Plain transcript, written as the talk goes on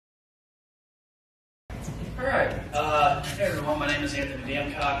Alright, hey everyone, my name is Anthony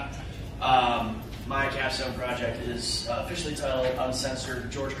Damcott. My capstone project is officially titled Uncensored,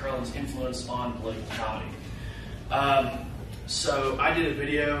 George Carlin's Influence on Political Comedy. So I did a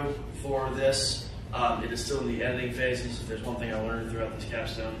video for this. It is still in the editing phases. If there's one thing I learned throughout this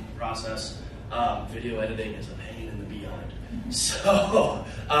capstone process, video editing is a pain in the behind.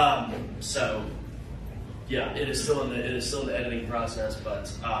 Yeah, it is still in the editing process,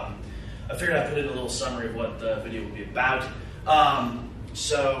 but I figured I'd put in a little summary of what the video will be about.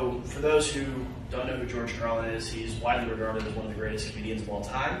 So for those who don't know who George Carlin is, he's widely regarded as one of the greatest comedians of all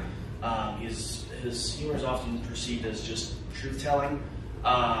time. His humor is often perceived as just truth-telling,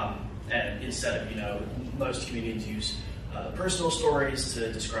 and instead of, most comedians use personal stories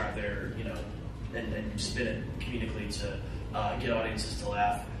to describe their, and spin it comedically to get audiences to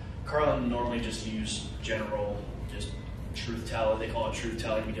laugh. Carlin normally just used general, just truth-telling. They call it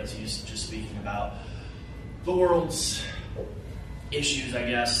truth-telling because he's just speaking about the world's issues, I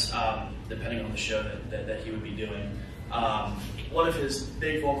guess, depending on the show that he would be doing. One of his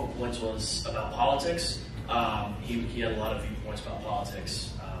big vocal points was about politics. He had a lot of viewpoints about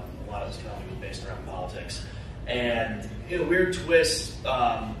politics. A lot of his comedy was based around politics. And in a weird twist,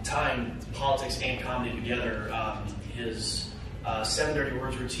 tying politics and comedy together, his 7 Dirty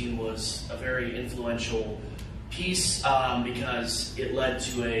Words routine was a very influential piece because it led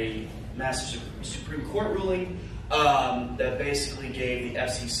to a massive Supreme Court ruling that basically gave the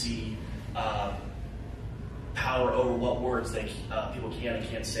FCC power over what words people can and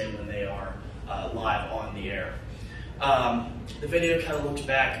can't say when they are live on the air. The video kind of looked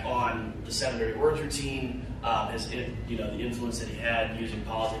back on the 7 Dirty Words routine, the influence that he had using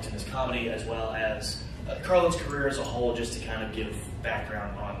politics in his comedy, as well as Carlin's career as a whole, just to kind of give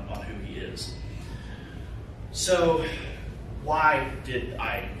background on who he is. So, why did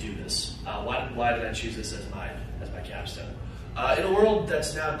I do this? Why did I choose this as my capstone? In a world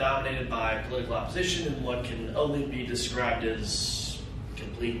that's now dominated by political opposition and what can only be described as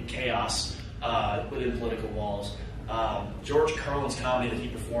complete chaos within political walls, George Carlin's comedy that he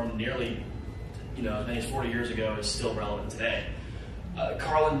performed nearly, as many as 40 years ago is still relevant today.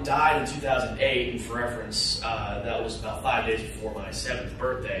 Carlin died in 2008, and for reference, that was about 5 days before my 7th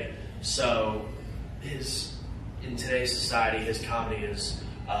birthday. So, in today's society, his comedy is,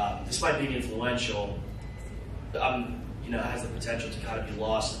 despite being influential, has the potential to kind of be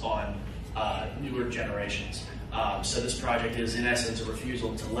lost on newer generations. So this project is, in essence, a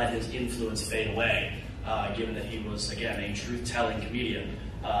refusal to let his influence fade away, given that he was, again, a truth-telling comedian.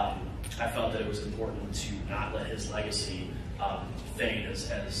 I felt that it was important to not let his legacy fade as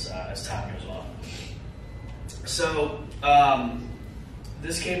time goes on. So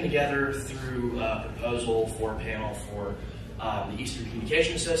this came together through a proposal for a panel for the Eastern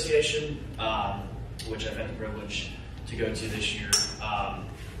Communication Association, which I've had the privilege to go to this year.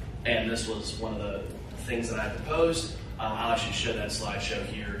 And this was one of the things that I proposed. I'll actually show that slideshow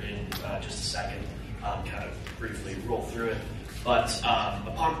here in just a second, kind of briefly roll through it. But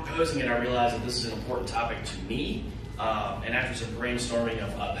upon proposing it, I realized that this is an important topic to me. And after some brainstorming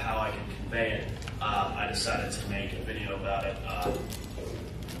of how I could convey it, I decided to make a video about it.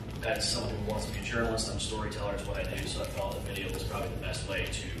 As someone who wants to be a journalist, I'm a storyteller, is what I do, so I thought the video was probably the best way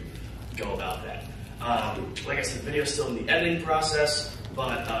to go about that. Like I said, the video is still in the editing process,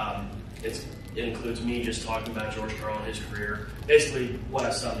 but it includes me just talking about George Carlin, his career, basically what I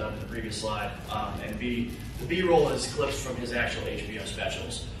summed up in the previous slide, and the B-roll is clips from his actual HBO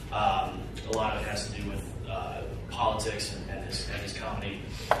specials. A lot of it has to do with politics and his comedy.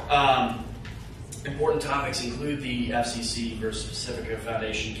 Important topics include the FCC versus Pacifica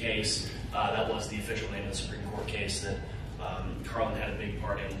Foundation case. That was the official name of the Supreme Court case that Carlin had a big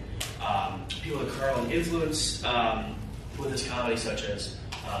part in. People that Carlin influenced with his comedy, such as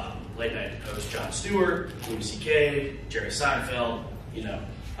late night host Jon Stewart, Louis C.K., Jerry Seinfeld,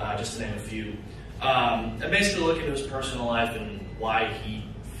 just to name a few. And basically look into his personal life and why he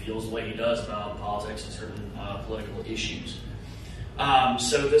feels the way he does about politics and certain political issues.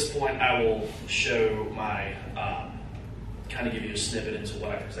 So at this point, I will show my, kind of give you a snippet into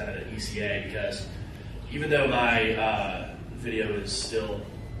what I presented at ECA, because even though my video is still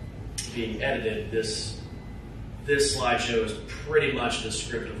being edited, this slideshow is pretty much the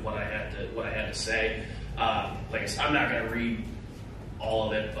script of what I had to say. Like I said, I'm not going to read all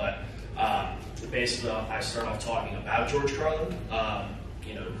of it, but basically I start off talking about George Carlin,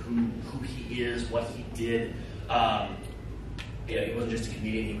 who he is, what he did. He wasn't just a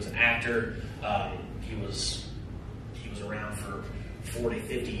comedian, he was an actor. He was around for 40,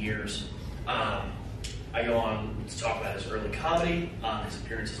 50 years. I go on to talk about his early comedy, his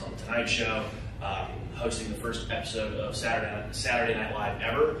appearances on The Tonight Show, hosting the first episode of Saturday Night Live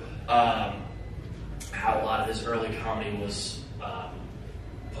ever. How a lot of his early comedy was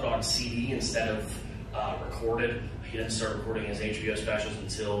put on CD instead of recorded. He didn't start recording his HBO specials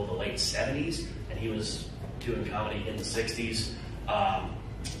until the late 70s, and he was doing comedy in the 60s.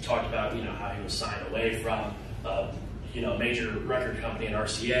 Talked about how he was signed away from a major record company in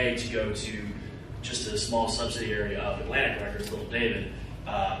RCA to go to just a small subsidiary of Atlantic Records, Little David,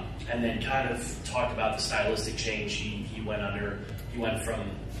 and then kind of talked about the stylistic change he went under. He went from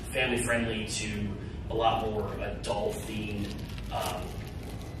family friendly to a lot more adult themed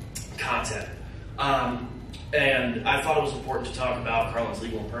content. And I thought it was important to talk about Carlin's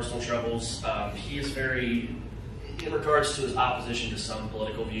legal and personal troubles. He is very, in regards to his opposition to some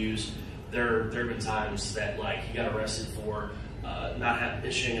political views, there have been times that he got arrested for not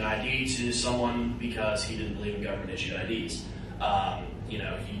issuing an ID to someone because he didn't believe in government-issued IDs.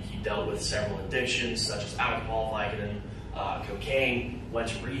 He dealt with several addictions such as alcohol, Vicodin, cocaine, went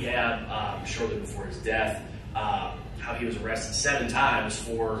to rehab shortly before his death. How he was arrested 7 times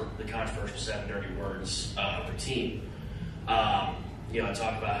for the controversial 7 Dirty Words routine. I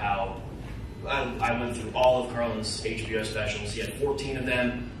talk about how I went through all of Carlin's HBO specials. He had 14 of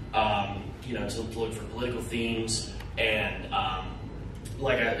them, to look for political themes, and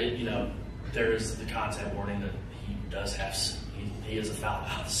there is the content warning that he does have. He is a foul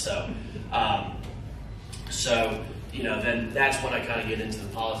mouth. Then that's when I kind of get into the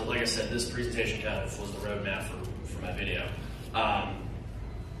politics. Like I said, this presentation kind of was the roadmap for my video.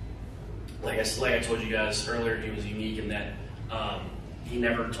 Like I told you guys earlier, he was unique in that he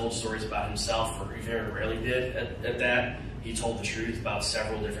never told stories about himself, or he very rarely did at that. He told the truth about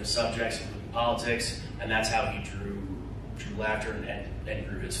several different subjects, including politics, and that's how he drew laughter and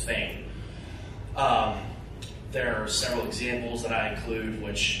grew his fame. There are several examples that I include,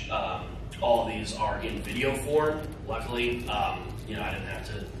 which all of these are in video form. Luckily, I didn't have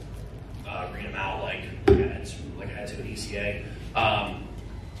to read them out like I had to at ECA.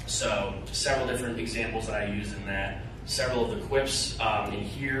 So several different examples that I used in that. Several of the quips in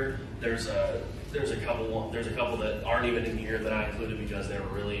here. There's a couple that aren't even in here that I included because they were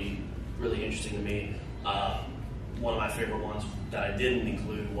really, really interesting to me. One of my favorite ones that I didn't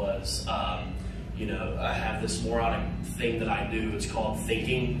include was, I have this moronic thing that I do. It's called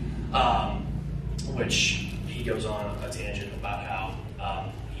thinking, which he goes on a tangent about how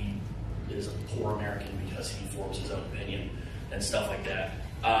he is a poor American because he forms his own opinion and stuff like that.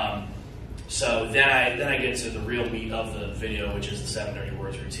 So then I get to the real meat of the video, which is the 7 Dirty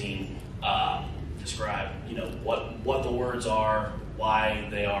Words routine. Describe, what the words are, why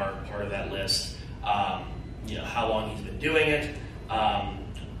they are part of that list, how long he's been doing it.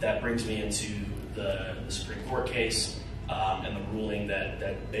 That brings me into the Supreme Court case and the ruling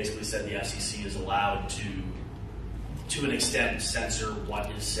that basically said the FCC is allowed to an extent, censor what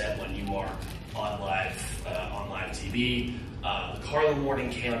is said when you are on live TV. The Carlin warning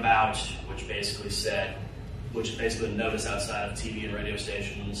came about, which is basically a notice outside of TV and radio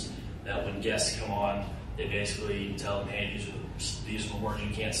stations that when guests come on, they basically tell them, hey, these are the words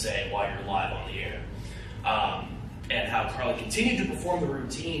you can't say while you're live on the air. And how Carlin continued to perform the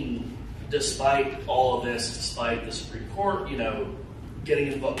routine despite all of this, despite the Supreme Court,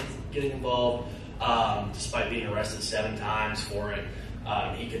 getting involved, despite being arrested 7 times for it.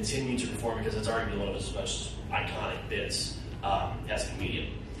 He continued to perform because it's arguably one of his most iconic bits as a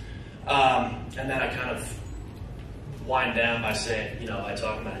comedian. And then I kind of wind down by saying, by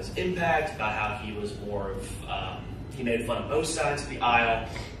talking about his impact, about how he was more of, he made fun of both sides of the aisle.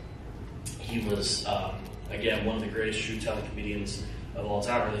 He was, again, one of the greatest truth-telling comedians of all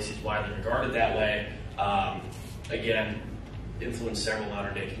time, or at least he's widely regarded that way. Again, influenced several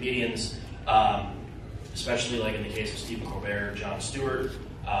modern-day comedians, especially like in the case of Stephen Colbert, Jon Stewart.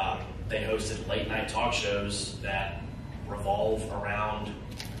 They hosted late-night talk shows that revolve around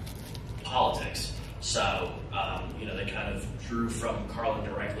politics. So, they kind of drew from Carlin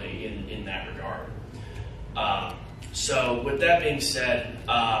directly in that regard. So, with that being said,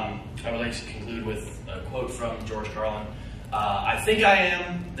 I would like to conclude with a quote from George Carlin. I think I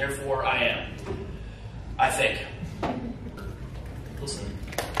am, therefore I am. I think. Listen.